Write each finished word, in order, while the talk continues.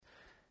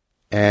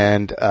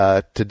And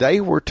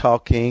today we're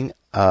talking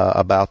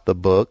about the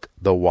book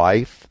The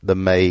Wife, the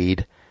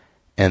Maid,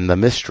 and the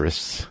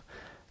Mistress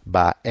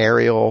by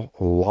Ariel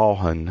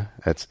Lawhon.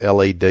 That's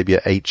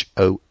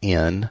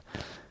Lawhon.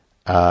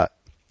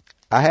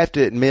 I have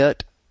to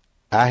admit,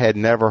 I had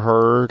never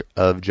heard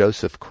of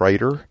Joseph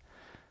Crater.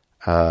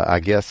 I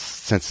guess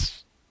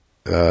since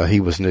he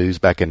was news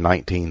back in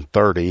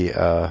 1930,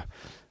 I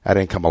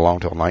didn't come along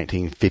until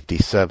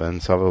 1957,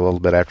 so I was a little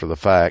bit after the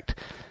fact.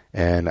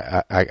 And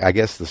I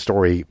guess the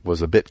story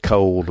was a bit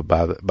cold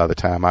by the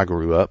time I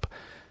grew up.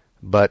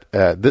 But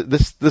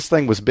this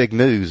thing was big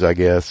news, I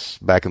guess,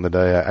 back in the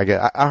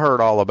day. I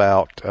heard all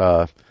about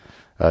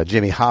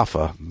Jimmy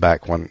Hoffa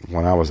back when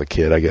I was a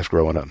kid, I guess,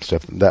 growing up and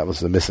stuff. That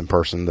was the missing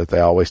person that they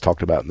always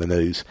talked about in the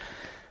news.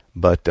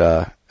 But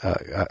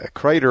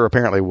Crater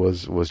apparently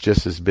was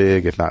just as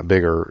big, if not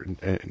bigger,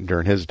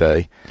 during his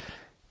day.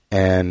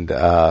 And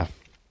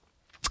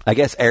I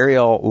guess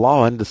Ariel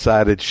Lawhon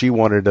decided she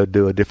wanted to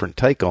do a different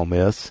take on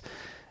this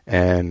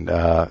and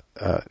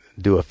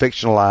do a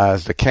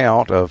fictionalized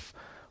account of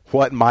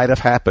what might have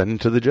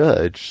happened to the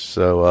judge.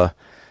 So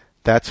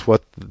that's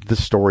what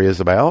this story is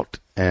about.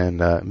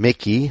 And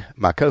Mickey,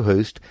 my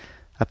co-host,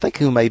 I think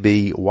who may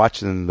be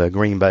watching the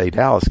Green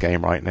Bay-Dallas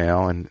game right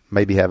now and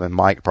maybe having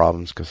mic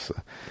problems because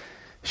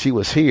she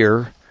was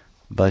here,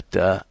 but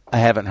I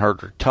haven't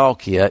heard her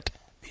talk yet.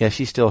 Yeah,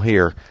 she's still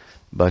here,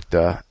 but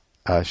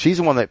she's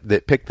the one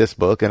that picked this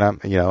book, and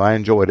I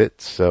enjoyed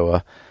it.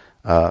 So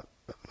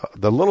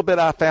the little bit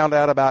I found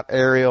out about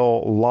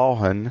Ariel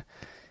Lawhon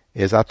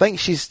is I think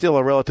she's still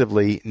a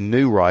relatively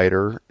new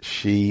writer.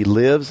 She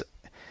lives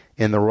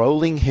in the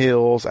rolling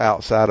hills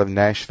outside of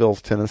Nashville,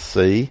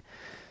 Tennessee.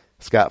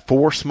 It's got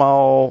 4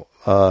 small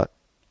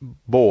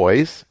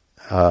boys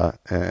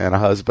and a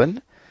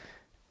husband.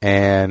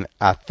 And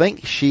I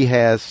think she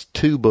has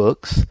 2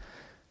 books.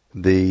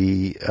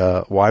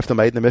 The Wife, the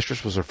Maid, and the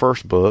Mistress was her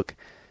first book.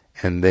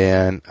 And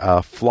then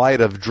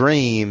Flight of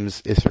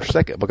Dreams is her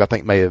second book. I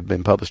think may have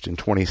been published in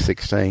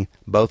 2016.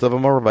 Both of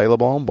them are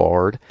available on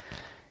Bard.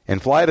 And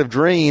Flight of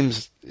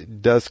Dreams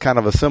does kind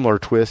of a similar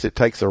twist. It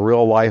takes a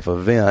real-life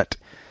event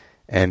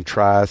and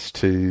tries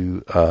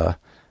to, I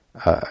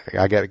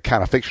got to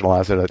kind of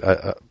fictionalize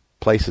it,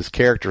 places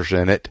characters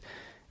in it,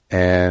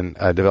 and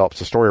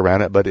develops a story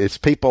around it. But it's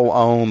people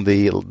on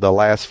the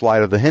last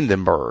flight of the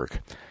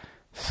Hindenburg.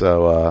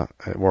 So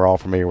we're all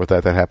familiar with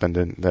that. That happened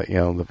in the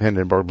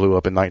Hindenburg blew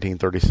up in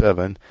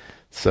 1937.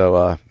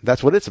 So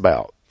that's what it's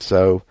about.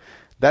 So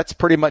that's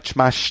pretty much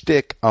my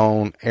shtick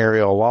on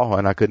Ariel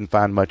Lawhon. I couldn't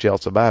find much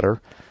else about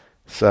her.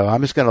 So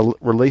I'm just going to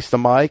release the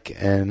mic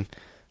and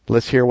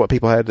let's hear what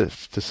people had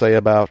to say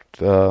about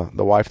The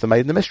Wife, the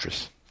Maid, and the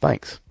Mistress.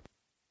 Thanks.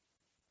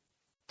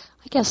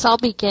 I guess I'll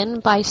begin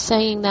by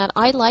saying that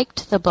I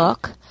liked the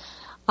book.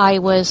 I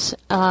was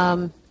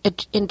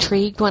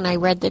intrigued when I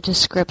read the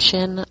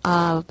description.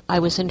 I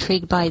was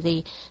intrigued by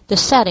the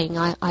setting.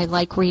 I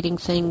like reading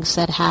things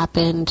that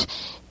happened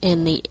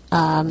in the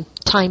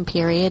time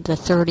period, the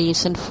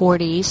 30s and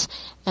 40s,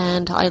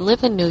 and I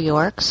live in New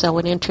York, so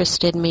it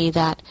interested me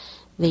that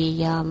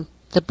the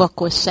book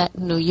was set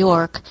in New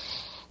York.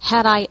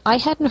 I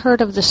hadn't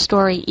heard of the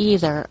story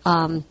either.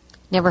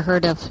 Never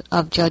heard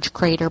of Judge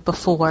Crater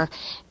before,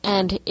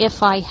 and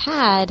if I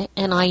had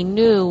and I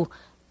knew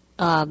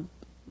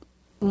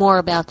more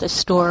about the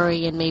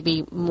story and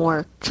maybe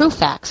more true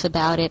facts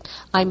about it,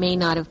 I may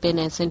not have been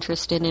as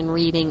interested in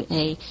reading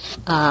a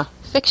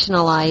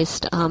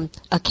fictionalized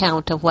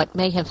account of what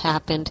may have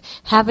happened.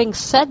 Having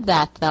said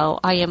that,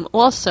 though, I am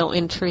also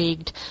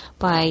intrigued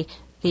by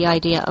the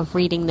idea of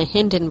reading the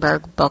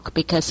Hindenburg book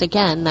because,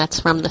 again, that's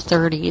from the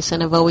 30s,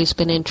 and I've always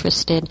been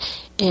interested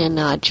in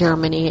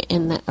Germany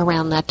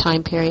around that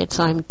time period,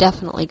 so I'm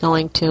definitely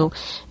going to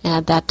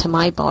add that to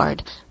my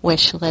Bard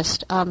wish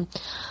list.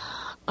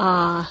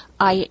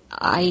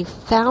 I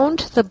found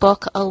the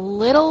book a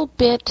little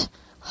bit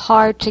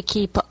hard to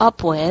keep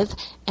up with,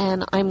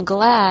 and I'm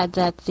glad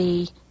that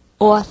the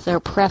author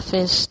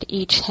prefaced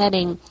each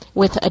heading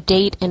with a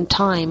date and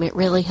time. It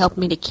really helped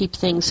me to keep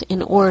things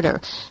in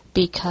order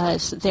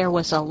because there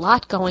was a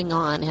lot going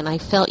on, and I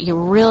felt you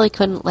really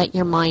couldn't let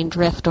your mind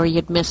drift or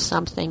you'd miss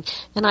something.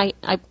 And I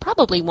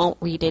probably won't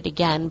read it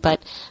again,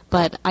 but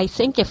I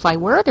think if I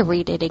were to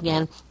read it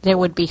again, there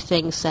would be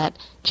things that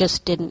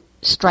just didn't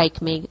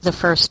strike me the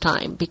first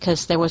time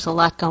because there was a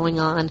lot going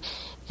on.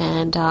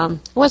 And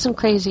wasn't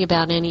crazy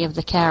about any of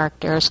the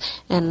characters.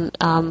 And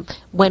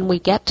when we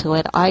get to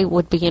it, I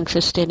would be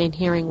interested in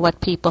hearing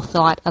what people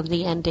thought of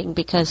the ending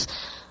because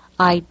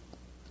I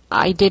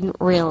didn't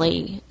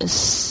really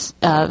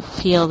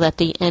feel that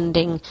the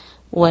ending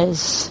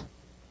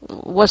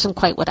wasn't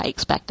quite what I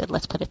expected.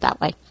 Let's put it that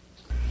way.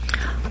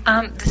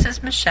 This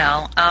is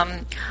Michelle.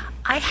 I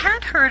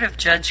had heard of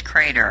Judge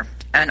Crater,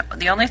 and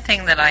the only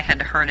thing that I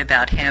had heard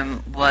about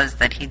him was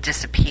that he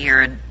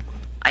disappeared.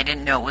 I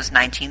didn't know it was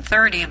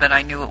 1930, but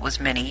I knew it was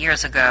many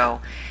years ago,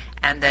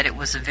 and that it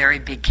was a very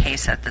big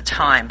case at the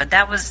time. But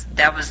that was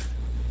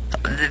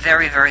the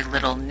very, very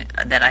little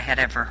that I had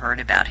ever heard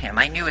about him.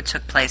 I knew it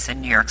took place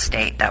in New York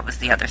State. That was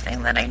the other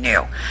thing that I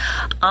knew.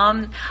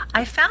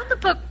 I found the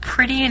book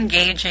pretty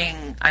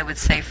engaging, I would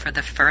say, for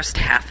the first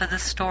half of the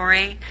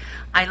story.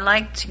 I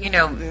liked,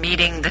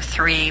 meeting the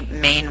three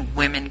main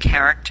women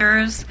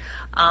characters.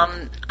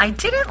 I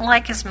didn't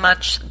like as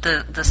much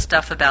the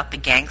stuff about the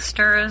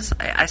gangsters.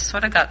 I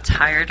sort of got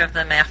tired of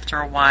them after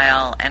a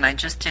while, and I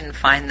just didn't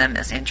find them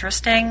as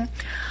interesting.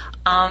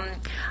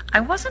 I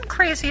wasn't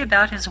crazy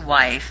about his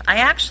wife. I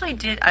actually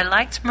did. I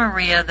liked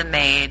Maria the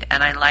maid,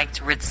 and I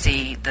liked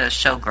Ritzy the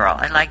showgirl.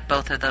 I liked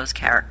both of those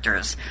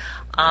characters.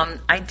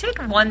 I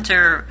did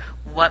wonder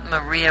what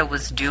Maria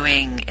was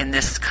doing in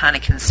this kind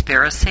of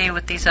conspiracy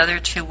with these other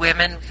two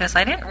women, because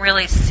I didn't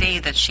really see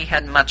that she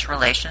had much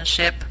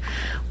relationship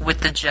with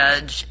the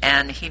judge,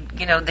 and they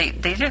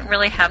didn't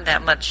really have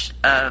that much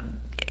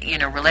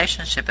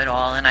relationship at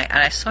all, and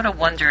I sort of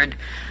wondered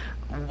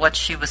what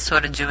she was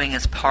sort of doing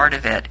as part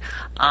of it.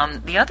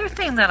 The other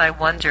thing that I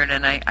wondered,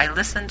 and I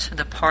listened to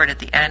the part at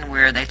the end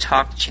where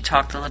she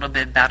talked a little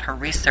bit about her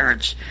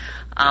research,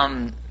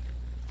 and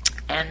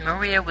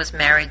Maria was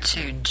married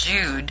to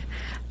Jude,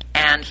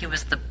 and he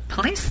was the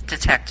police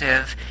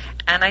detective,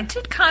 and I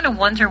did kind of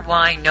wonder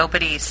why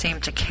nobody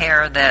seemed to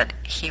care that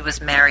he was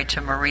married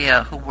to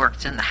Maria, who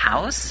worked in the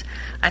house.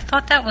 I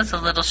thought that was a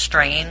little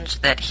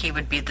strange, that he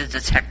would be the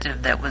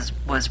detective that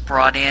was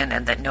brought in,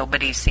 and that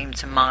nobody seemed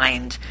to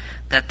mind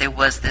that there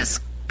was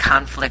this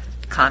conflict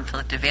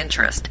of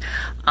interest.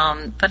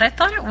 But I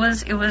thought it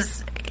was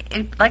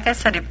like I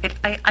said,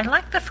 I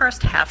liked the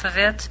first half of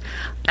it,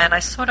 and I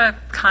sort of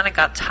kind of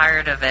got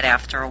tired of it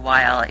after a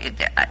while.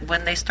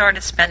 When they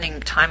started spending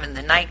time in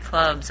the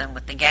nightclubs and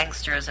with the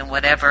gangsters and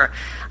whatever,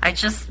 I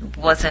just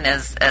wasn't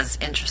as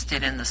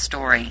interested in the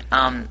story.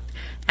 And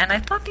I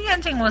thought the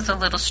ending was a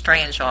little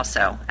strange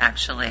also,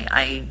 actually.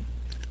 I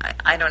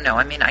don't know.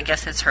 I mean, I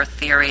guess it's her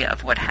theory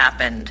of what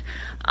happened,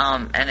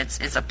 and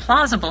it's a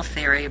plausible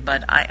theory,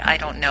 but I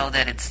don't know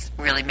that it's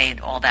really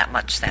made all that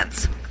much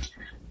sense.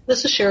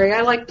 This is Sherry.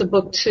 I liked the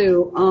book,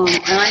 too, and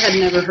I had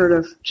never heard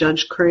of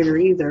Judge Crater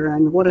either,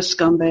 and what a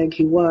scumbag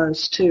he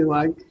was, too.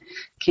 I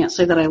can't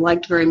say that I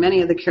liked very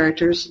many of the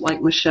characters.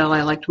 Like Michelle,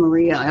 I liked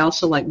Maria. I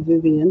also liked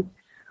Vivian.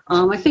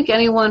 I think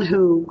anyone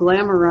who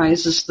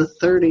glamorizes the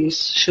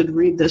 30s should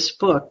read this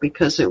book,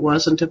 because it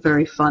wasn't a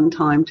very fun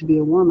time to be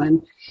a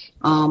woman.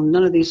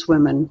 None of these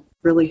women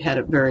really had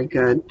it very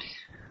good.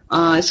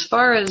 As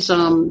far as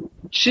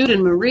Jude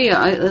and Maria,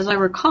 as I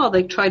recall,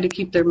 they tried to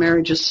keep their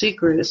marriage a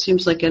secret. It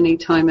seems like any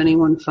time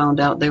anyone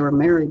found out they were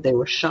married, they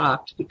were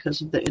shocked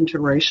because of the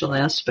interracial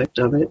aspect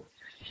of it.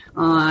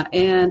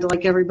 And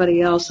like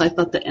everybody else, I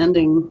thought the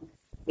ending,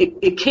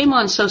 it came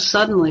on so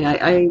suddenly.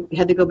 I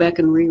had to go back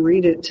and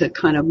reread it to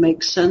kind of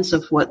make sense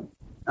of what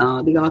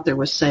the author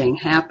was saying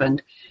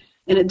happened.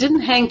 And it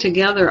didn't hang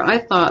together, I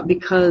thought,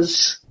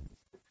 because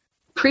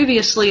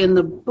previously in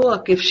the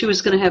book, if she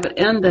was going to have it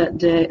end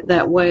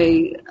that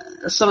way,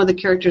 some of the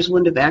characters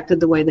wouldn't have acted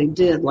the way they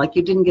did. Like,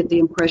 you didn't get the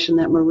impression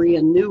that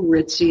Maria knew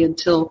Ritzy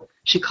until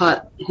she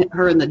caught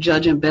her and the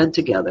judge in bed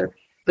together.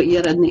 But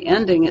yet in the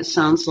ending, it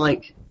sounds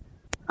like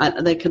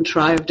they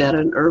contrived at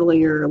an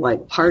earlier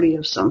party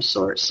of some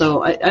sort.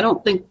 So I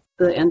don't think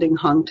the ending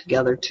hung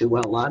together too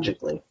well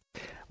logically.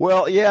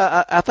 Well,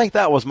 yeah, I think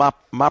that was my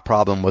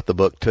problem with the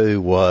book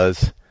too.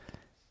 Was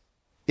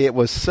it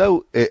was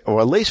or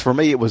at least for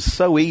me, it was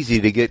so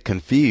easy to get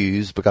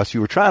confused, because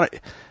you were trying to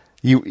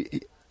you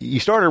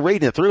started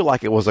reading it through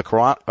like it was a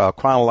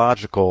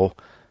chronological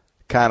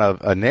kind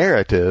of a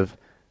narrative.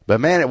 But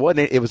man,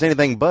 it was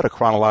anything but a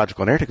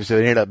chronological narrative, because it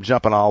ended up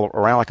jumping all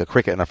around like a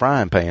cricket in a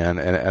frying pan.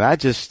 And I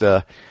just,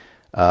 and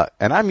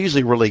I'm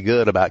usually really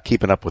good about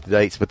keeping up with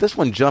dates, but this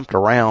one jumped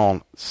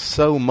around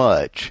so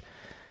much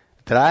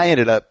that I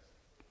ended up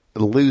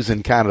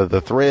losing kind of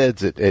the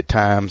threads at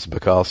times,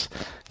 because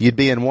you'd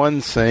be in one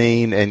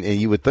scene and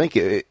you would think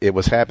it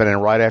was happening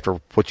right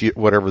after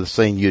whatever the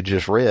scene you had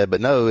just read,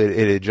 but no,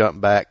 it had jumped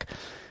back,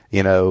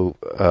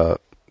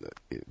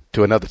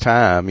 to another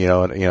time,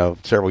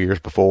 several years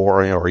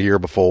before, or a year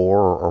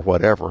before, or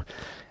whatever,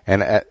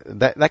 and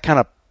that kind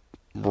of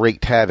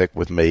wreaked havoc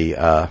with me.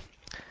 I'm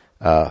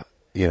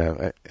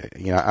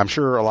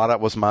sure a lot of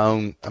it was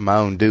my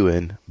own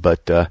doing,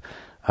 but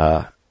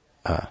as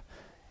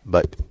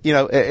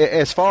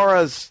far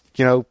as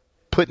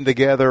putting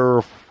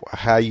together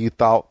how you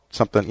thought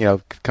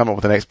something, come up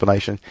with an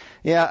explanation,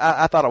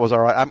 I thought it was all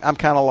right. I'm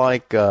kind of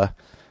like I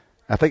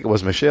think it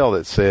was Michelle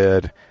that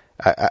said,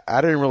 I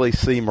didn't really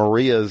see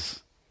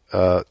Maria's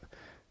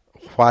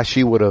why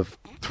she would have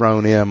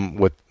thrown in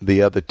with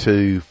the other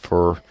two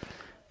for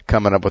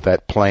coming up with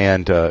that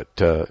plan to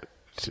get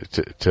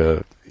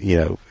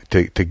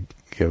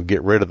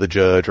rid of the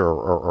judge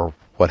or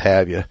what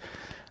have you.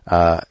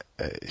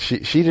 She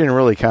didn't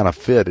really kind of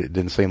fit. It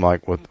didn't seem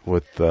like with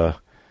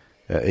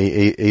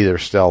either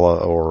Stella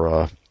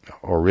or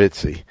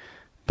Ritzy.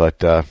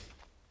 But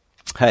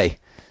hey,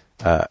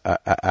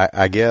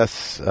 I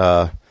guess.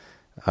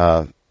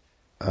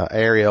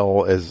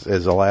 Ariel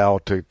is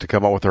allowed to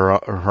come up with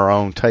her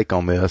own take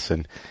on this,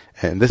 and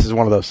this is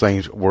one of those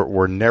things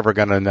we're never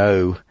going to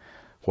know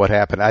what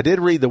happened. I did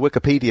read the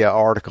Wikipedia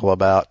article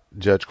about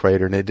Judge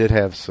Crater, and it did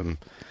have some,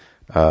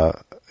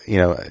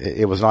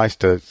 it was nice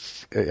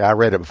I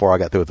read it before I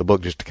got through with the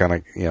book just to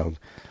kind of,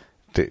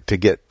 to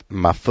get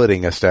my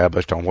footing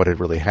established on what had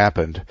really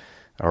happened,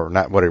 or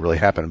not what had really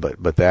happened,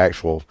 but the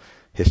actual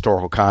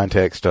historical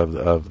context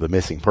of the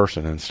missing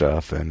person and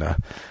stuff. And,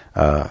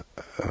 there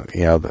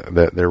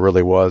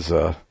really was,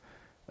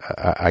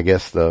 I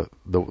guess the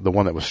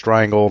one that was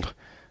strangled,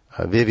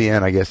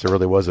 Vivian, I guess there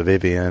really was a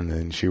Vivian,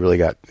 and she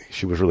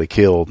was really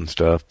killed and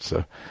stuff.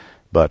 So,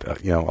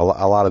 but a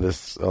lot of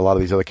these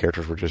other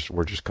characters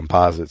were just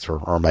composites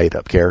or made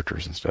up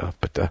characters and stuff.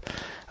 But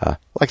like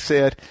I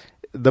said,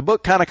 the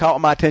book kind of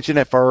caught my attention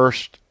at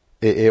first.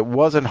 It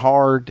wasn't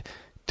hard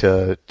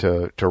to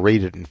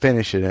read it and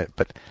finish it,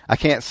 but I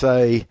can't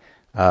say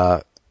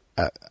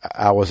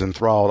I was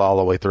enthralled all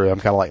the way through. I'm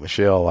kind of like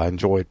Michelle. I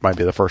enjoyed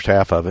maybe the first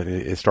half of it.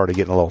 It started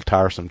getting a little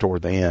tiresome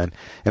toward the end,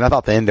 and I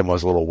thought the ending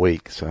was a little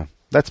weak. So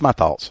that's my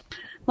thoughts.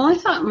 Well, I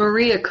thought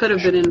Maria could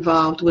have been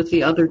involved with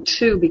the other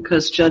two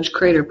because Judge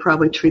Crater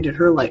probably treated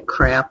her like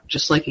crap,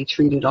 just like he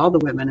treated all the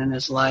women in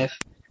his life.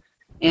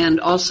 And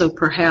also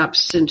perhaps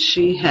since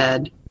she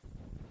had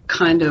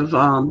kind of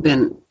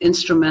been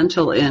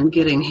instrumental in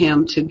getting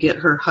him to get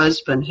her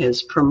husband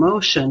his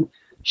promotion,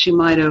 she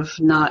might have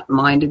not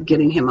minded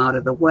getting him out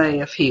of the way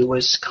if he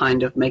was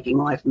kind of making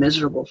life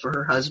miserable for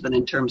her husband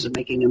in terms of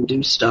making him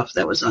do stuff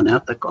that was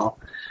unethical.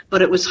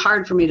 But it was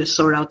hard for me to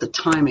sort out the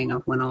timing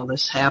of when all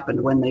this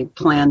happened, when they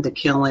planned to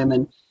kill him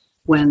and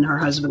when her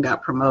husband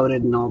got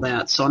promoted and all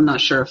that. So I'm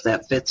not sure if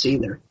that fits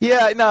either.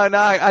 Yeah, no,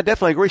 I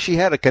definitely agree. She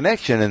had a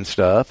connection and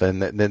stuff,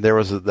 and then there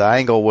was the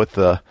angle with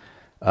the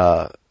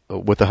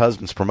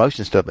husband's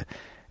promotion stuff.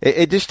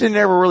 It just didn't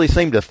ever really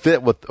seem to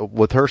fit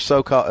with her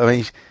so-called. I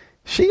mean,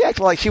 she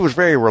acted like she was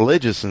very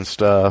religious and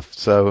stuff.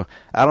 So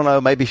I don't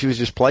know. Maybe she was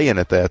just playing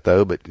at that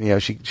though. But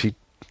she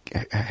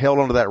held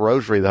onto that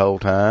rosary the whole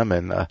time,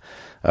 and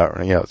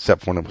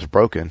except when it was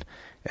broken.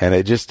 And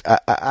it just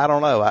I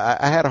don't know.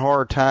 I had a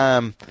hard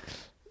time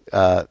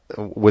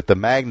with the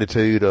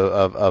magnitude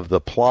of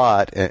the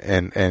plot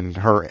and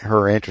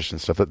her interest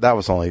and stuff. That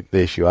was only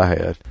the issue I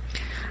had.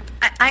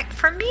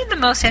 For me, the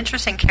most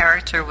interesting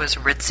character was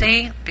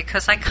Ritzy,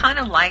 because I kind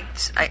of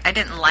liked, I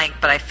didn't like,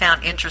 but I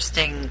found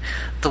interesting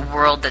the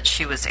world that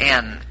she was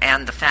in,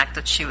 and the fact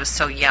that she was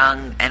so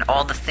young and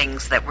all the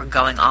things that were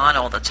going on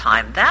all the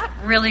time. That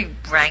really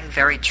rang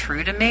very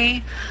true to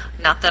me.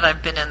 Not that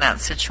I've been in that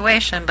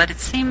situation, but it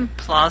seemed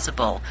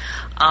plausible.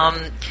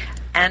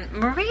 And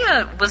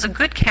Maria was a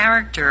good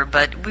character,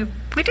 but we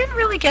didn't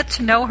really get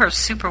to know her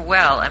super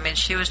well. I mean,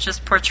 she was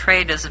just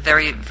portrayed as a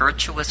very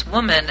virtuous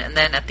woman, and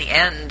then at the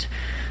end,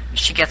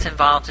 she gets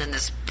involved in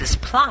this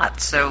plot.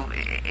 So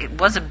it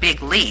was a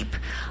big leap.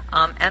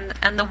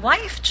 And the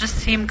wife just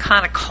seemed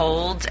kind of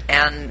cold,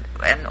 and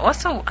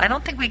also I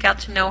don't think we got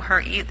to know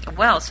her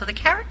well. So the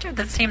character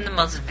that seemed the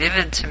most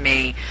vivid to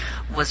me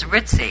was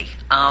Ritzy.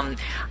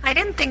 I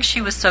didn't think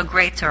she was so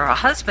great to her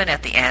husband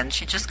at the end.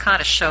 She just kind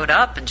of showed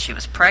up, and she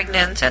was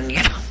pregnant, and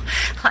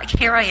like,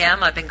 here I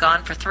am, I've been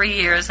gone for 3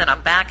 years, and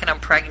I'm back, and I'm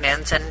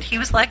pregnant, and he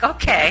was like,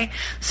 okay.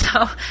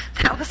 So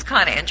that was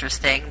kind of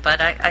interesting,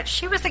 but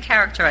she was the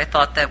character I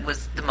thought that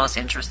was the most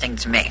interesting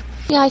to me.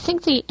 Yeah, I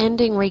think the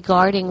ending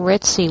regarding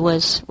Ritzy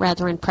was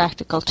rather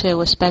impractical,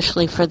 too,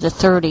 especially for the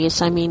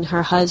 30s. I mean,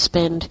 her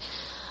husband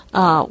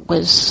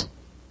was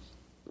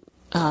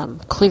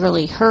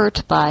clearly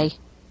hurt by,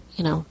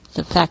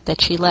 the fact that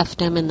she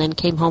left him and then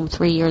came home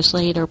 3 years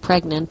later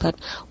pregnant. But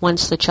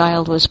once the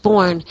child was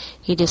born,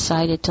 he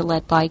decided to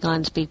let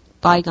bygones be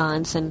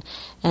bygones, and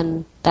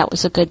that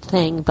was a good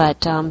thing.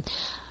 But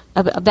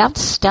about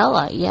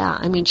Stella, yeah,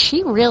 I mean,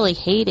 she really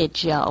hated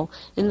Joe.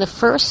 In the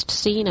first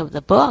scene of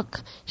the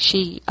book,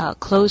 she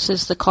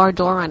closes the car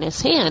door on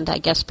his hand, I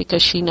guess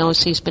because she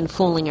knows he's been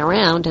fooling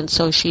around, and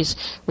so she's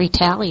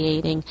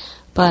retaliating.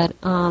 But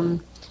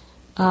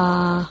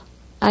I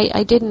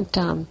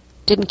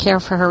didn't care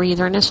for her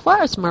either. And as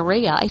far as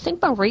Maria, I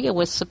think Maria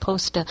was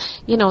supposed to,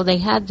 they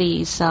had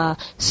these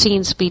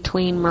scenes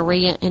between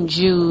Maria and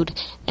Jude,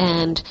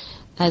 and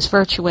as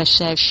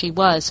virtuous as she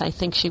was, I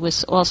think she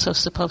was also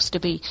supposed to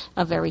be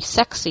a very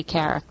sexy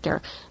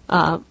character,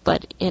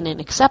 but in an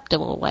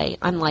acceptable way,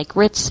 unlike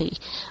Ritzy.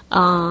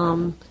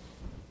 And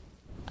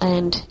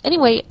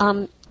anyway,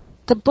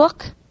 the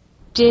book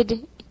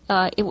did...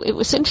 It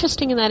was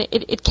interesting in that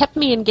it kept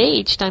me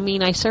engaged. I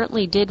mean, I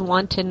certainly did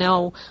want to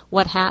know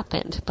what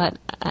happened, but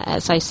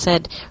as I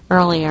said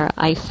earlier,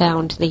 I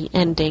found the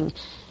ending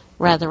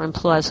rather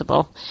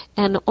implausible.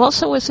 And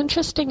also what's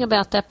interesting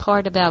about that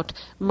part about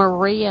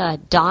Maria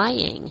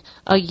dying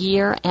a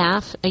year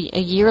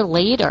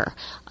later,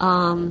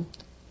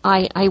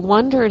 I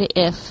wondered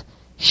if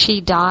she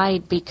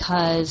died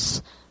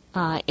because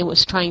it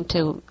was trying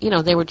to,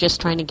 they were just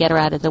trying to get her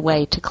out of the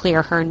way to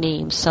clear her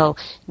name so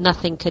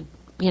nothing could,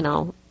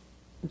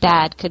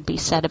 bad could be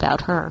said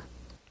about her.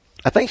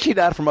 I think she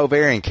died from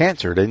ovarian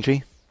cancer, didn't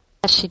she?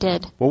 Yes, she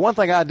did. Well, one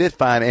thing I did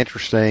find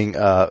interesting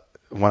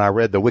when I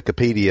read the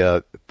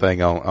Wikipedia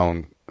thing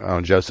on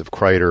Joseph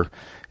Crater,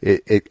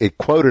 it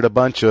quoted a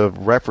bunch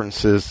of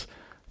references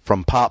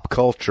from pop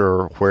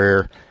culture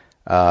where,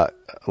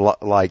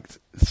 like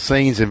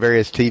scenes in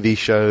various TV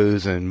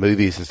shows and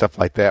movies and stuff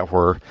like that,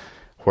 where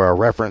a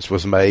reference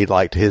was made,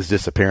 like to his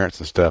disappearance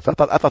and stuff. I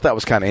thought that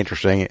was kind of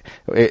interesting.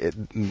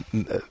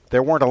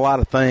 There weren't a lot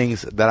of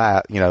things that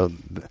I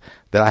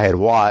had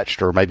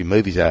watched, or maybe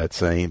movies I had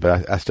seen,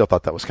 but I still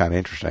thought that was kind of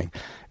interesting.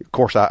 Of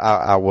course, they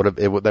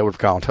would have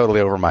gone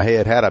totally over my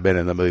head had I been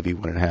in the movie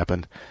when it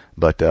happened.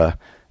 But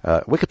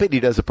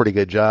Wikipedia does a pretty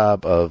good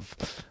job of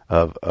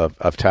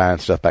tying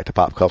stuff back to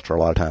pop culture a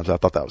lot of times. I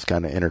thought that was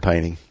kind of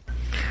entertaining.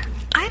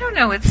 I don't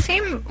know. It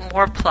seemed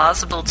more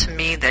plausible to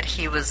me that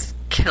he was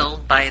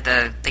killed by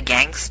the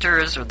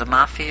gangsters or the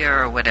mafia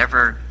or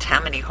whatever,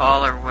 Tammany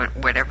Hall or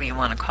whatever you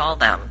want to call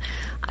them.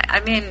 I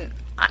mean,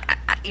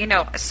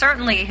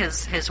 certainly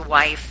his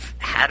wife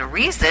had a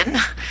reason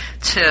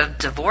to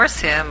divorce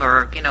him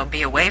or,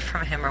 be away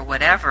from him or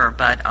whatever,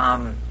 but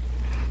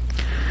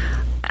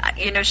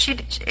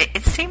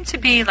it seemed to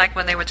be like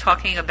when they were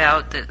talking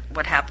about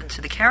what happened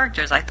to the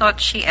characters, I thought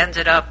she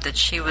ended up that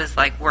she was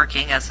like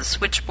working as a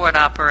switchboard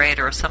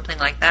operator or something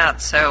like that.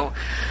 So,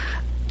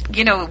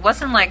 it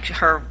wasn't like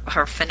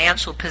her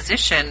financial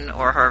position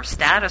or her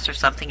status or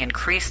something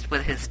increased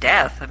with his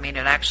death. I mean,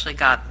 it actually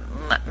got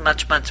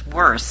much, much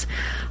worse.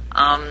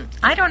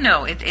 I don't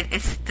know.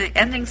 It's the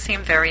ending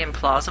seemed very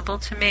implausible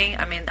to me.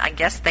 I mean, I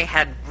guess they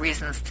had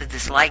reasons to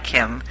dislike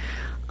him.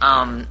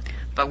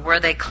 But were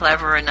they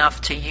clever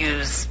enough to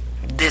use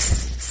this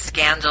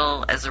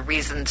scandal as a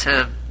reason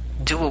to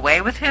do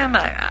away with him?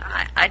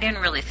 I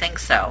didn't really think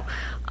so.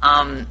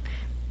 I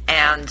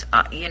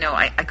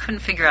couldn't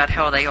figure out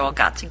how they all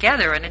got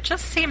together, and it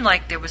just seemed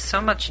like there was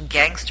so much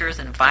gangsters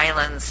and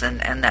violence,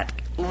 and that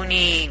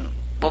Uni,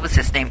 what was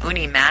his name,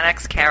 Uni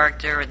Maddox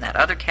character, and that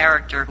other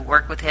character who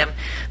worked with him,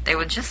 they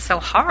were just so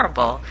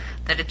horrible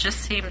that it just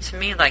seemed to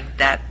me like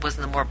that was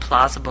the more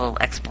plausible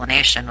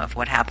explanation of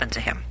what happened to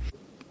him.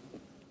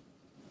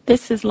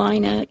 This is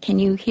Lina. Can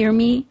you hear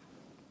me?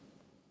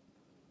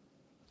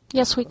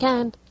 Yes, we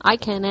can. I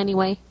can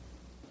anyway.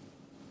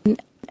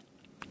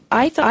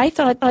 I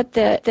thought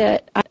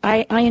that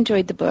I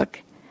enjoyed the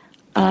book,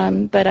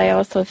 but I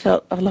also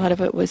felt a lot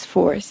of it was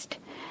forced.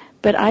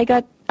 But I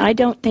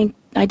didn't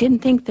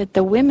think that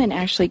the women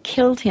actually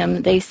killed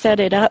him. They set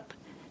it up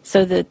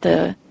so that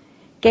the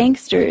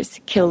gangsters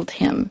killed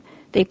him.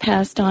 They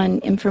passed on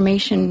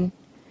information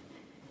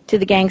to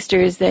the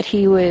gangsters that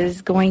he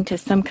was going to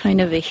some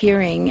kind of a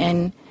hearing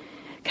and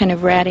kind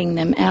of ratting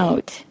them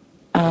out.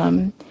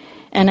 And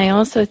I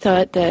also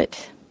thought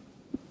that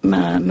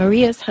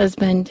Maria's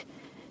husband,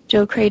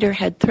 Joe Crater,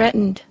 had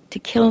threatened to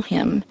kill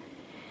him,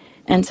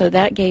 and so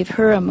that gave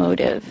her a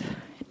motive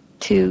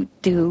to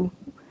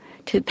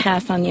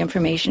pass on the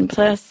information.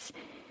 Plus,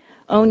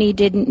 Oni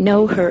didn't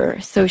know her,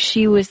 so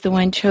she was the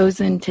one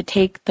chosen to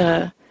take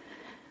the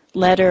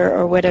letter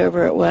or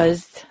whatever it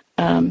was,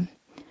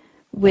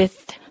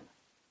 with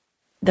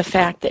the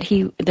fact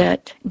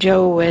that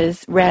Joe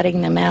was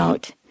ratting them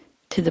out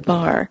to the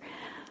bar.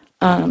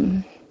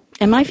 And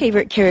my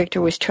favorite character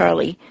was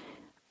Charlie,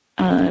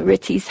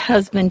 Ritzy's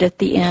husband at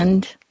the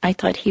end. I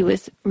thought he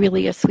was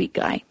really a sweet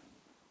guy.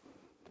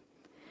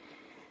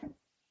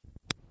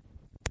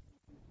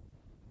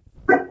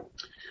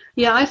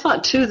 Yeah, I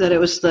thought too that it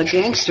was the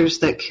gangsters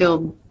that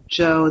killed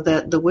Joe,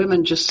 that the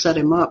women just set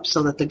him up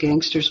so that the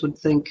gangsters would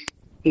think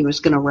he was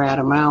going to rat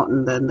him out,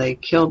 and then they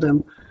killed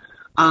him.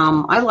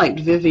 I liked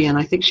Vivian.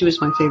 I think she was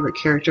my favorite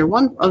character.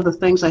 One of the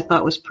things I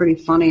thought was pretty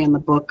funny in the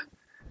book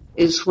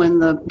is when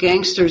the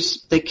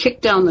gangsters, they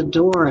kick down the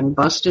door and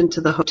bust into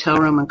the hotel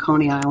room in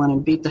Coney Island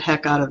and beat the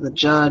heck out of the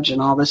judge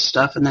and all this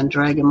stuff and then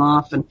drag him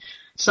off. And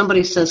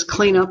somebody says,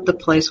 "Clean up the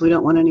place. We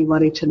don't want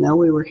anybody to know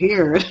we were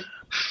here."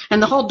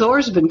 And the whole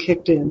door's been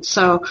kicked in.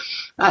 So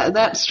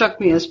that struck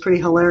me as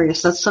pretty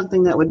hilarious. That's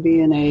something that would be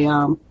in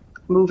a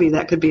movie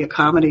that could be a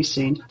comedy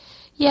scene.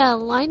 Yeah,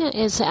 Lina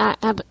is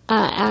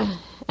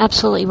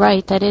absolutely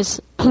right. That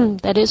is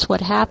that is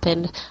what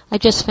happened. I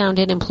just found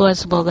it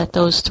implausible that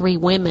those three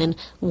women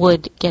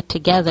would get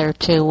together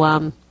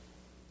to,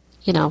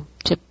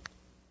 to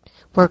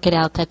work it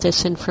out that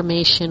this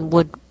information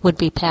would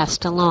be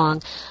passed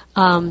along.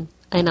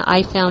 And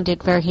I found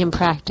it very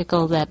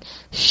impractical that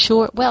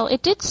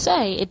it did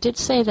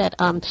say that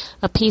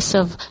a piece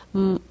of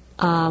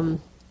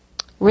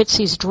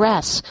Ritzy's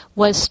dress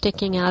was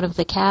sticking out of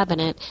the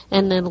cabinet,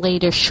 and then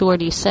later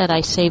Shorty said,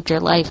 "I saved your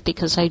life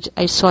because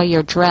I saw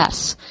your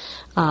dress,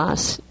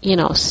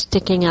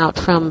 sticking out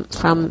from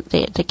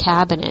the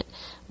cabinet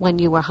when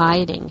you were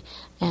hiding."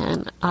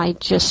 And I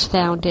just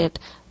found it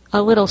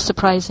a little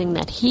surprising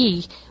that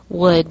he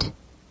would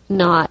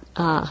not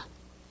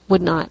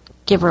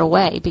give her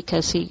away,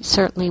 because he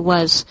certainly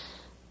was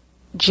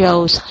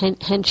Joe's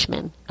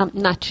henchman.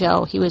 Not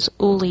Joe, he was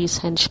Uli's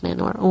henchman,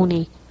 or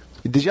Uni.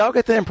 Did y'all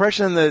get the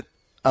impression that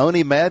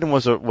Oni Madden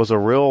was a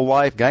real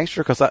life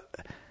gangster? Because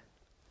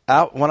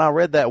when I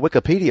read that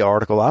Wikipedia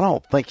article, I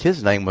don't think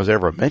his name was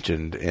ever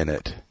mentioned in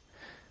it.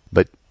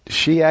 But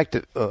she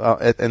acted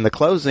in the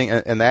closing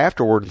and the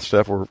afterward and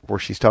stuff, where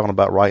she's talking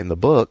about writing the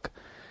book.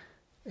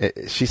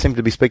 She seemed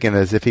to be speaking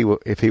as if he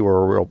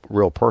were a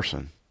real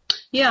person.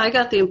 Yeah, I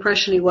got the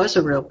impression he was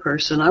a real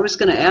person. I was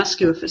going to ask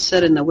you if it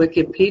said in the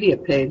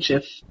Wikipedia page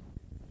if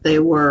they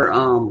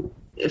were,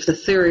 if the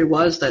theory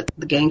was that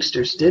the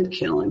gangsters did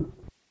kill him.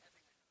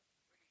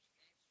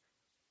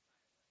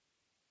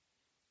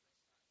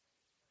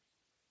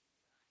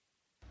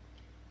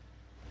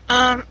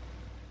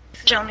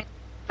 Joni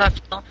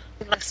Buffalo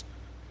likes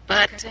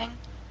buzzing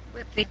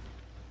with the.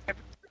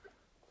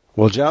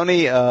 Well,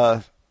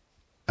 Joni,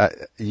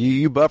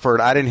 you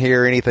buffered. I didn't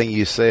hear anything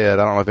you said.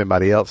 I don't know if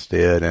anybody else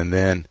did. And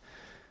then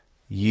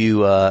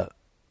your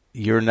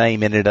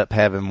name ended up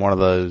having one of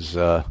those,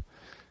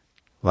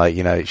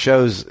 it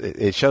shows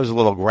a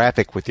little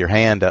graphic with your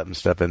hand up and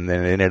stuff, and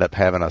then it ended up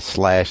having a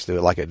slash through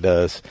it like it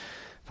does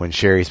when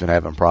Sherry's been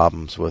having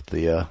problems with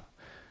the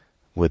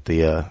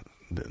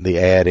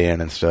add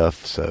in and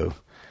stuff. So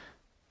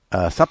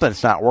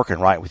something's not working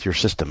right with your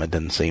system, it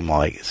doesn't seem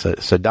like.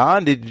 So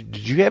Don, did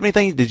you have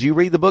anything? Did you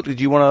read the book?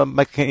 Did you want to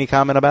make any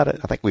comment about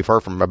it? I think we've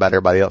heard from about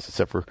everybody else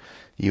except for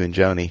you and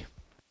Joni.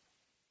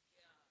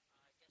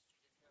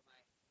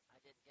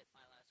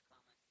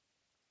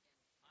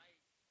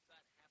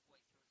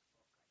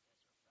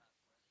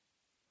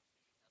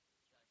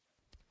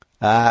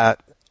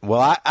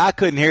 Well, I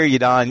couldn't hear you,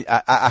 Don.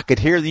 I could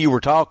hear that you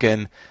were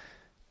talking,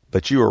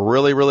 but you were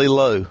really, really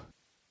low. Okay,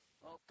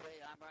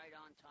 I'm right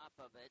on top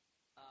of it.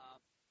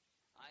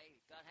 I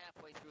got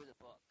halfway through the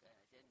book. I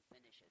didn't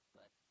finish it,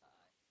 but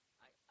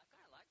I kind of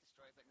like the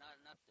story, but not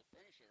enough to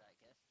finish it, I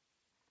guess.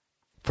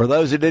 For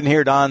those who didn't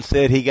hear, Don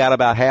said he got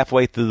about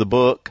halfway through the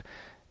book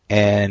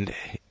and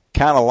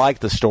kind of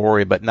liked the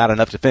story, but not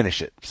enough to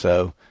finish it.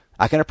 So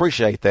I can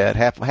appreciate that.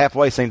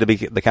 Halfway seemed to be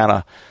the kind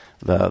of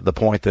the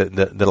point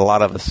that a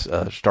lot of us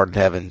started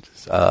having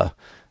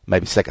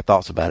maybe second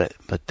thoughts about it.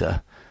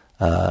 But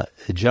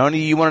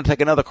Joni, you want to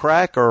take another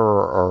crack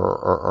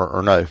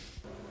or no?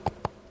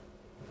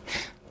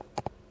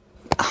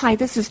 Hi,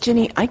 this is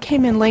Ginny. I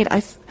came in late.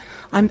 I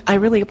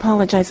really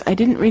apologize. I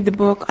didn't read the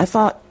book. I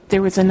thought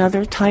there was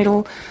another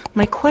title.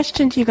 My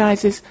question to you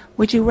guys is,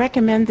 would you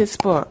recommend this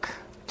book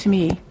to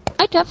me?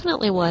 I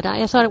definitely would.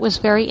 I thought it was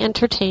very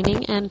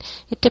entertaining, and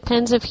it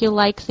depends if you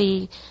like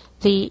the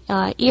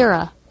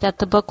era that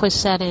the book was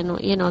set in, the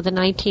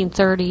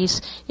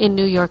 1930s in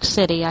New York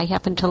City. I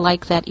happen to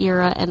like that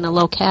era and the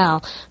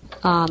locale.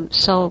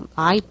 So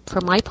I, for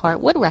my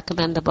part, would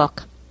recommend the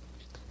book.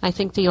 I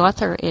think the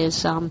author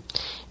is very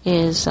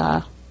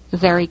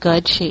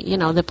good.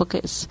 The book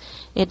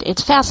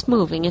it's fast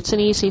moving. It's an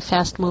easy,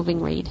 fast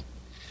moving read.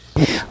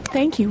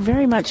 Thank you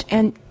very much.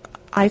 And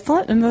I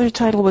thought another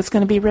title was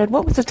going to be read.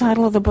 What was the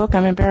title of the book?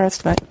 I'm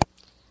embarrassed, but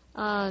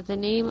the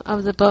name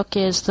of the book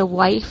is The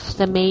Wife,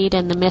 the Maid,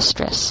 and the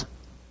Mistress.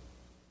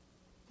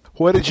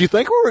 What did you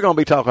think we were going to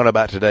be talking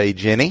about today,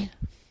 Jenny?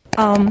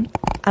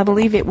 I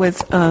believe it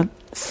was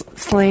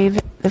Slave,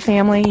 the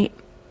Family.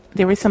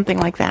 There was something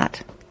like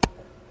that.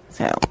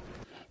 So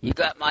you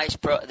got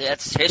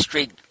that's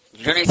history,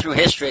 journey through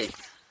history.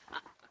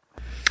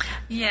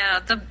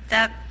 Yeah,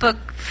 that book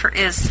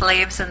is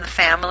Slaves in the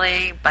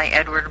Family by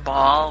Edward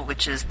Ball,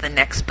 which is the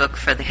next book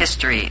for the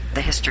history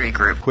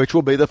group. Which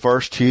will be the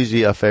first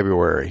Tuesday of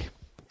February.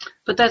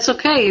 But that's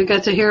okay. You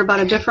get to hear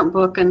about a different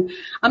book, and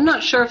I'm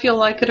not sure if you'll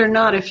like it or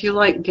not. If you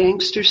like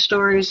gangster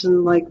stories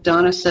and, like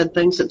Donna said,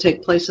 things that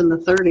take place in the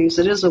 30s,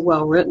 it is a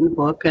well-written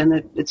book,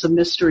 and it's a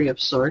mystery of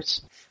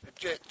sorts.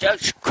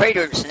 Judge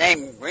Crater's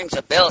name rings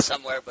a bell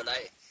somewhere, but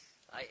I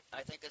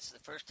think it's the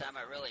first time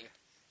I really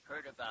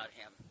heard about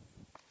him.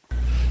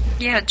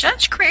 Yeah,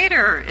 Judge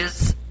Crater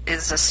is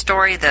a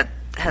story that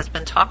has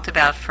been talked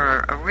about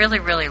for a really,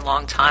 really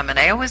long time, and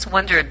I always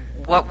wondered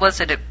what was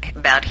it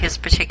about his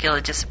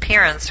particular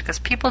disappearance, because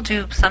people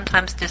do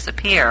sometimes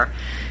disappear,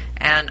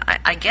 and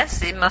I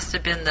guess it must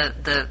have been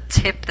the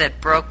tip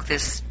that broke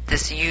this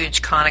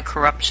huge kind of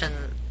corruption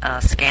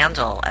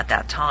scandal at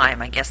that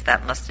time. I guess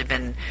that must have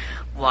been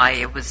why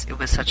it was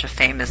such a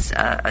famous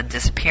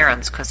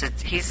disappearance, because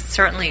he's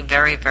certainly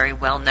very, very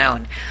well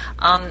known.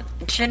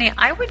 Ginny,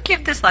 I would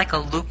give this like a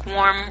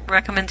lukewarm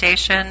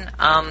recommendation.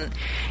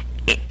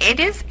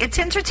 It's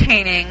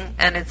entertaining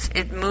and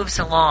it moves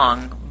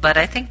along, but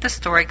I think the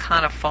story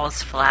kind of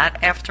falls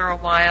flat after a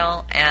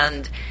while,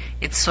 and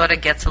it sort of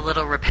gets a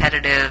little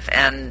repetitive,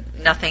 and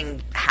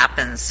nothing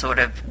happens sort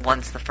of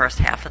once the first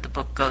half of the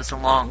book goes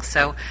along.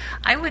 So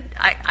I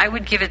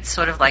would give it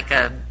sort of like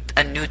a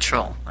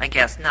neutral, I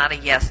guess, not a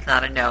yes,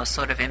 not a no,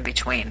 sort of in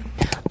between.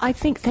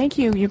 Thank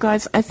you, you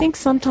guys. I think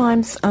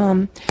sometimes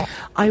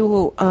I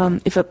will,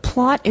 if a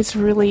plot is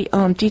really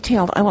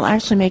detailed, I will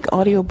actually make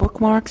audio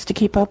bookmarks to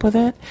keep up with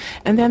it.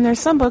 And then there's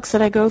some books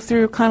that I go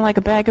through kind of like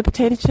a bag of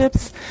potato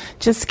chips,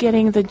 just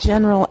getting the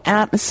general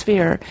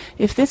atmosphere.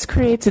 If this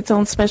creates its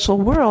own special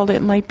world,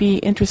 it might be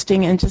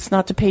interesting, and just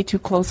not to pay too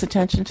close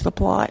attention to the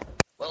plot.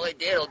 Well, they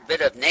did a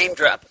bit of name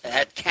drop. It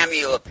had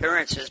cameo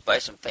appearances by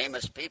some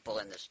famous people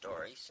in the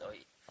story, so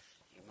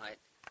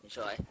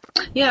enjoy.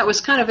 Yeah, it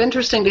was kind of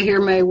interesting to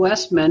hear Mae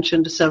West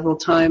mentioned several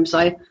times.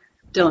 I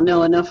don't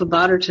know enough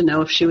about her to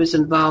know if she was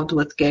involved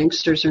with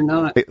gangsters or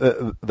not.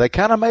 They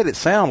kind of made it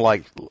sound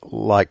like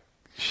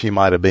she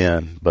might have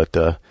been, but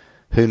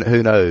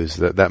who knows?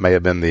 That may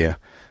have been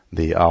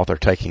the author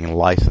taking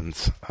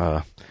license,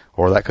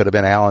 or that could have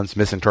been Alan's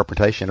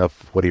misinterpretation of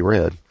what he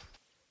read.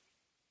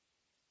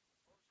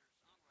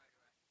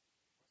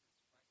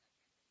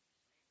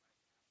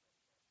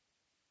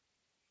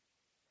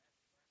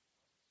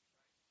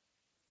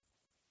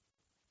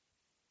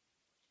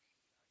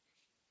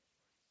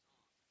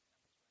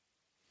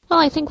 Well,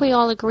 I think we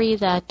all agree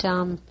that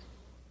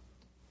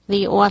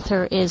the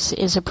author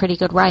is a pretty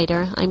good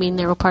writer. I mean,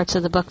 there were parts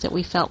of the book that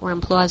we felt were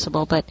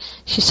implausible, but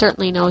she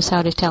certainly knows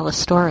how to tell a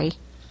story.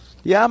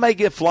 Yeah, I may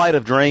give Flight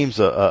of Dreams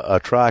a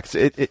try. 'Cause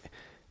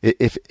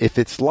if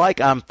it's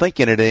like I'm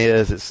thinking it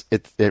is,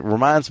 it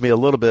reminds me a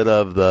little bit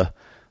of the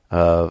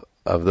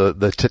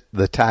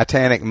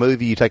Titanic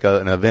movie. You take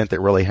an event that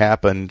really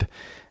happened,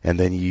 and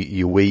then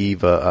you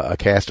weave a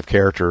cast of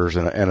characters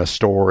and a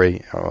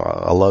story,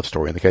 a love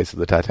story in the case of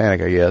the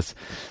Titanic, I guess,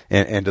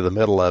 into the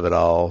middle of it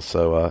all.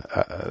 So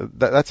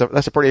that's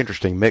a pretty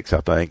interesting mix,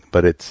 I think.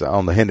 But it's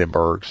on the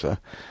Hindenburg. So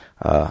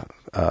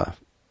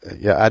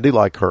yeah, I do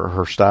like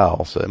her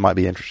style, so it might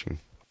be interesting.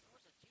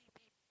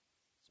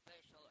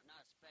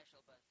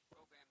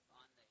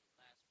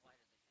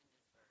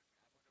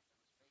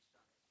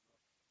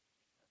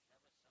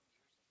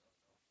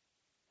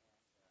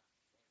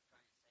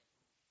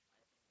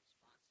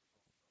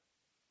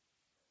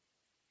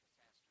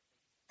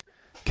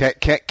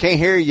 Can't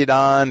hear you,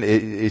 Don.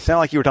 It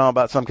sounded like you were talking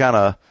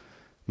about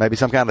maybe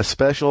some kind of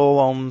special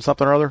on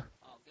something or other.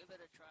 Oh, give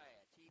it a try.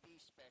 A TV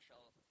special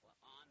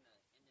on the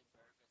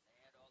Hindenburg.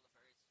 They had all the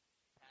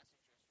various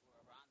passengers who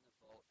were on the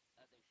boat,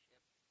 other ship.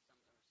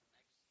 Some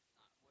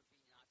would-be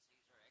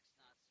Nazis or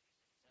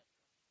ex-Nazis, etc.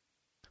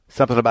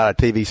 Something about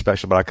a TV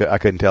special, but I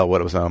couldn't tell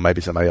what it was on.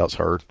 Maybe somebody else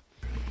heard.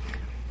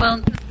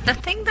 Well, the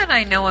thing that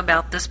I know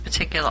about this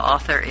particular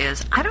author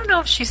is, I don't know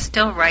if she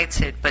still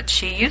writes it, but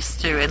she used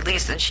to, at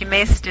least, and she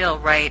may still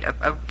write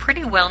a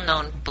pretty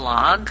well-known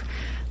blog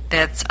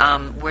that's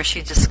where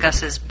she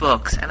discusses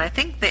books. And I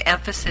think the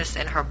emphasis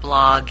in her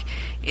blog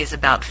is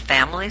about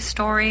family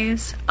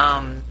stories.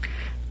 And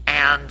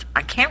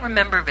I can't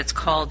remember if it's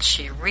called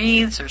She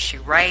Reads or She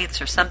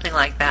Writes or something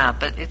like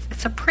that, but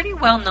it's a pretty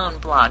well-known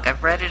blog.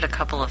 I've read it a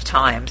couple of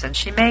times, and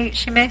she may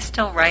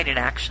still write it,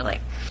 actually.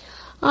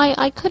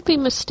 I could be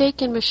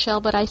mistaken, Michelle,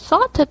 but I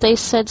thought that they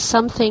said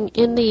something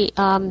in the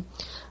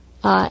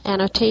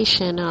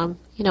annotation,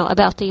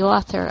 about the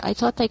author. I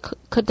thought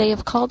could they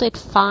have called it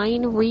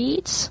Fine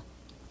Reads?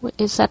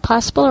 Is that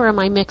possible, or am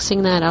I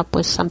mixing that up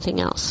with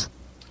something else?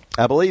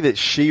 I believe it's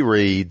She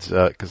Reads,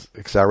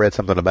 because I read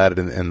something about it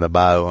in the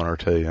bio on her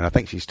too, and I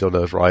think she still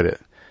does write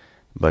it.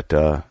 But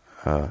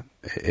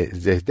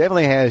it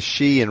definitely has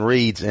She and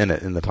Reads in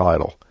it in the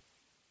title.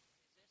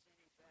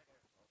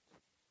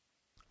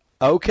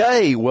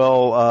 Okay,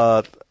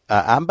 well,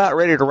 I'm about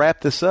ready to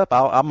wrap this up.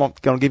 I'm going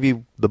to give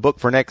you the book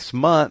for next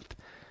month,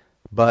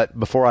 but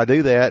before I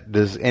do that,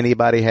 does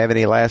anybody have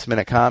any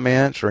last-minute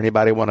comments, or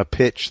anybody want to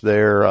pitch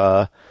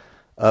their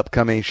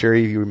upcoming,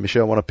 Sherry, you and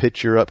Michelle want to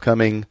pitch your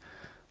upcoming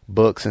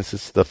book since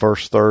it's the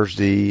first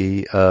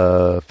Thursday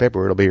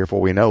February? It'll be here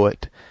before we know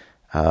it.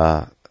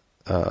 Yeah,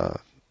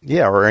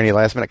 or any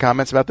last-minute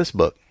comments about this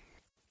book?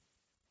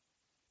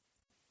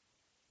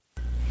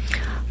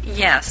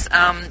 Yes,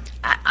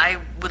 I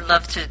would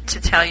love to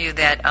tell you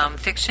that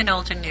Fiction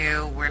Old and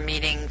New, we're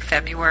meeting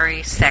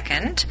February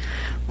 2nd.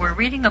 We're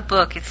reading a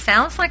book. It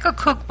sounds like a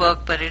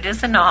cookbook, but it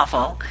is a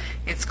novel.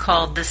 It's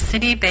called The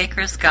City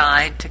Baker's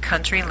Guide to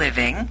Country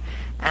Living,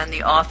 and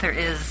the author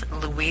is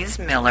Louise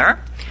Miller.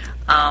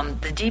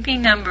 The DB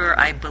number,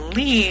 I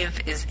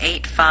believe, is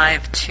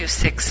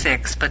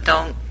 85266, but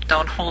don't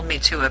hold me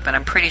to it, but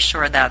I'm pretty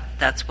sure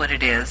that's what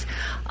it is.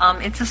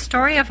 It's a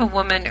story of a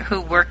woman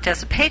who worked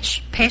as a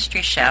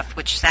pastry chef,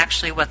 which is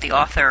actually what the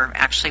author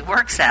actually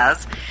works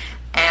as,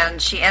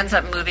 and she ends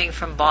up moving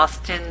from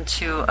Boston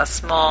to a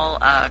small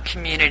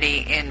community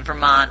in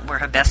Vermont where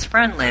her best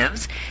friend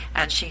lives,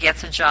 and she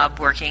gets a job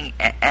working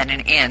at an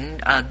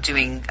inn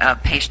doing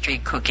pastry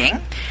cooking.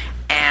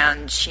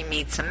 And she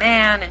meets a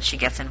man, and she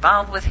gets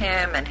involved with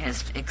him and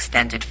his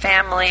extended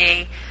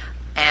family.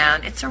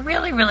 And it's a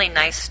really, really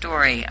nice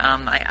story.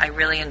 I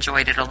really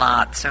enjoyed it a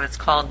lot. So it's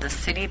called The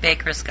City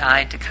Baker's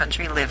Guide to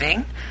Country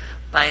Living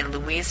by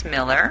Louise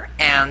Miller.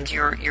 And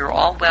you're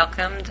all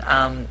welcomed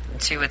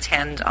to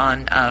attend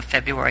on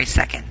February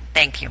 2nd.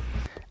 Thank you.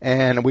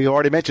 And we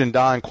already mentioned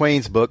Don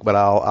Queen's book, but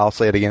I'll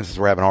say it again since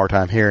we're having a hard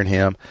time hearing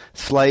him.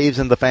 Slaves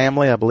in the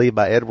Family, I believe,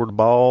 by Edward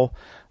Ball.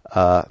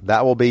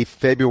 That will be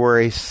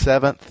February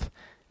 7th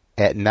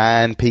at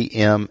 9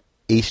 p.m.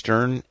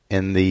 Eastern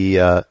in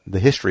the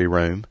History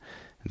Room.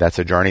 That's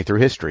a journey through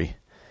history.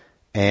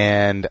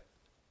 And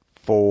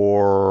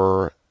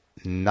for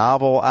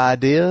Novel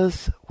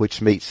Ideas,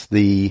 which meets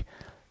the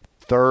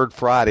third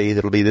Friday,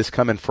 that'll be this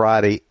coming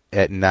Friday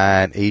at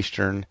 9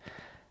 Eastern.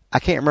 I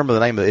can't remember the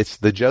name of it. It's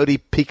the Jodi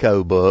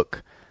Picoult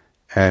book,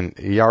 and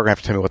y'all are going to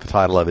have to tell me what the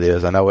title of it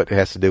is. I know it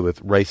has to do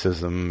with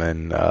racism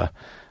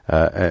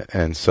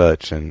and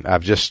such, and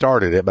I've just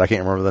started it, but I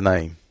can't remember the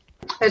name.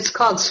 It's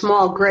called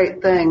Small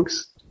Great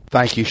Things.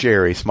 Thank you,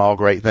 Sherry. Small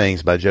Great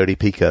Things by Jodi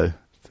Picoult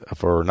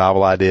for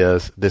novel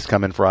ideas this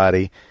coming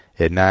Friday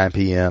at 9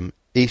 p.m.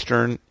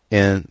 Eastern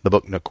in the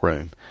Book Nook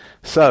room.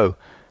 So,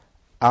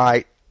 all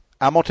right,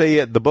 I'm going to tell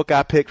you the book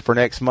I picked for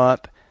next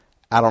month.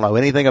 I don't know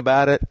anything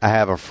about it. I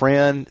have a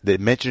friend that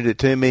mentioned it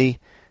to me.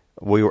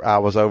 I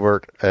was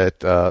over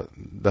at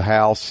the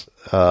house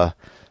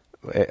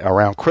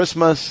around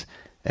Christmas,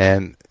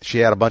 and she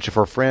had a bunch of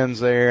her friends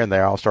there, and they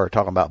all started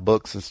talking about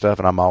books and stuff,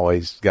 and I'm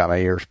always got my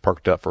ears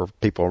perked up for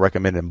people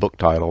recommending book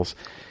titles.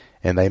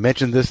 And they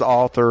mentioned this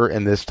author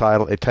and this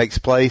title. It takes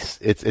place,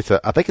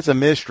 I think it's a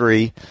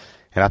mystery,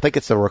 and I think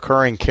it's a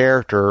recurring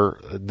character.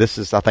 This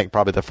is, I think,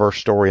 probably the first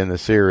story in the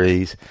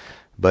series,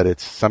 but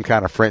it's some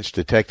kind of French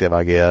detective,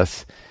 I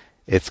guess.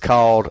 It's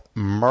called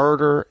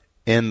Murder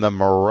in the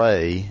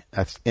Marais.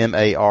 That's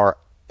Marais,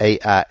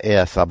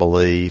 I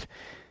believe.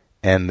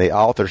 And the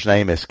author's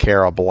name is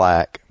Cara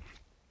Black.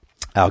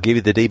 I'll give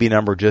you the DB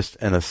number just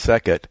in a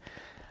second.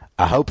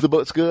 I hope the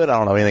book's good. I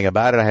don't know anything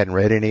about it. I hadn't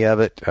read any of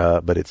it,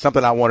 but it's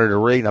something I wanted to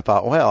read, and I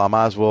thought, well, I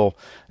might as well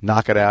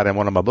knock it out in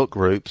one of my book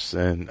groups.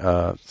 And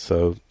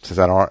so since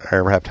I don't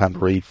ever have time to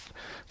read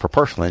for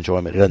personal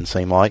enjoyment, it doesn't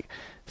seem like.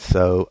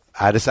 So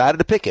I decided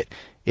to pick it.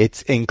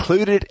 It's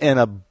included in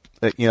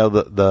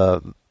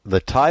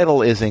the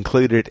title is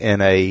included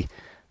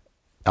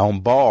on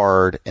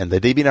Bard, and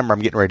the DB number I'm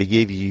getting ready to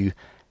give you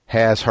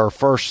has her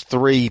first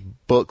 3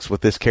 books with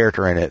this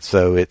character in it.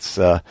 So it's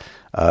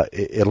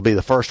it'll be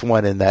the first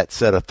one in that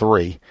set of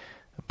 3,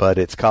 but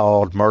it's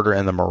called Murder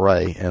in the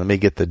Marais. And let me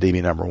get the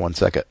DB number 1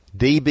 second.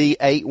 DB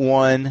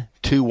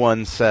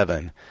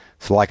 81217.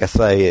 So like I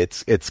say,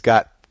 it's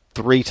got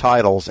 3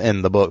 titles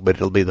in the book, but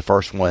it'll be the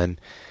first one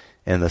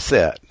in the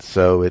set.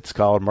 So it's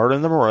called Murder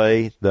in the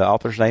Marais. The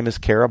author's name is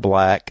Cara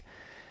Black,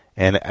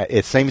 and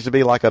it seems to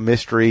be like a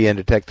mystery and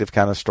detective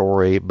kind of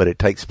story, but it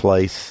takes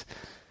place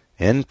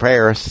in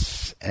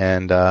Paris,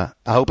 and I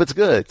hope it's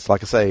good. It's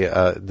like I say,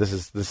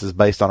 this is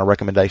based on a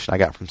recommendation I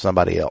got from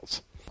somebody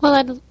else. Well,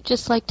 I'd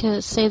just like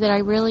to say that I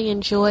really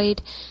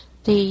enjoyed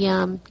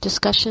the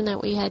discussion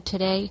that we had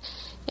today.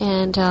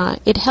 And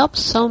it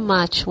helps so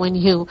much when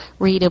you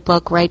read a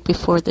book right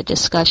before the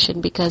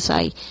discussion, because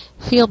I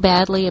feel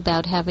badly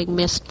about having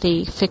missed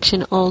the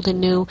Fiction Old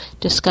and New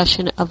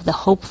discussion of The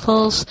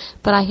Hopefuls.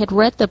 But I had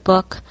read the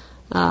book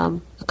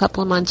a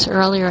couple of months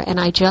earlier, and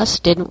I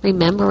just didn't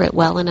remember it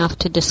well enough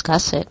to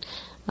discuss it.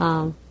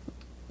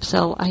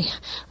 So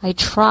I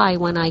try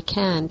when I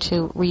can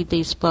to read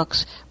these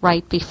books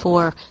right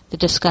before the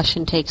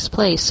discussion takes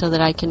place so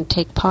that I can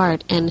take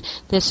part. And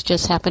this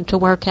just happened to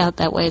work out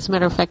that way. As a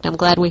matter of fact, I'm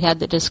glad we had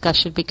the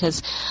discussion,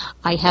 because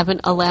I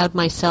haven't allowed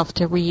myself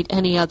to read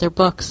any other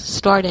books,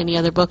 start any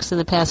other books in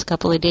the past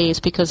couple of days,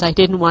 because I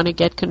didn't want to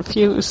get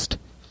confused.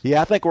 Yeah,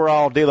 I think we're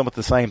all dealing with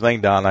the same thing,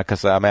 Donna,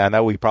 because I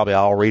know we probably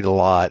all read a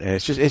lot, and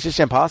it's just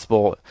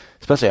impossible,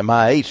 especially at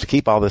my age, to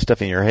keep all this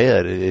stuff in your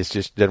head. It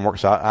just doesn't work.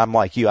 So I'm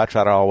like you. I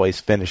try to always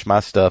finish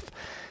my stuff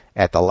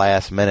at the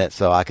last minute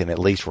so I can at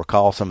least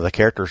recall some of the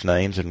characters'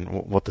 names and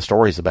what the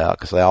story's about,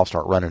 because they all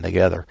start running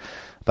together.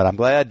 But I'm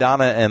glad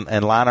Donna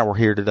and Lina were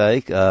here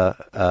today.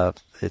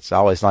 It's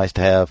always nice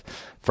to have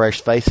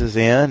fresh faces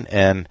in,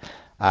 and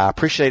I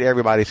appreciate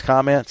everybody's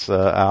comments.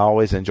 I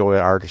always enjoy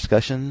our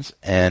discussions,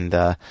 and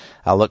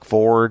I look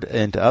forward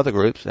into other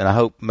groups. And I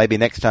hope maybe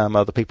next time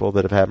other people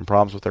that have having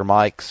problems with their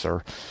mics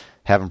or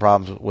having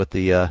problems with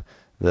the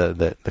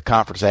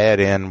conference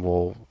add-in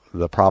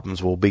the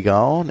problems will be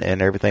gone,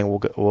 and everything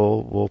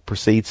will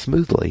proceed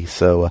smoothly.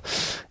 So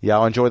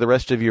y'all enjoy the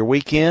rest of your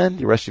weekend,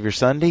 the rest of your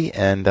Sunday,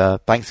 and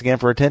thanks again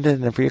for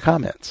attending and for your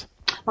comments.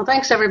 Well,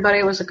 thanks everybody.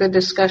 It was a good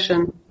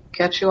discussion.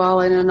 Catch you all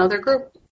in another group.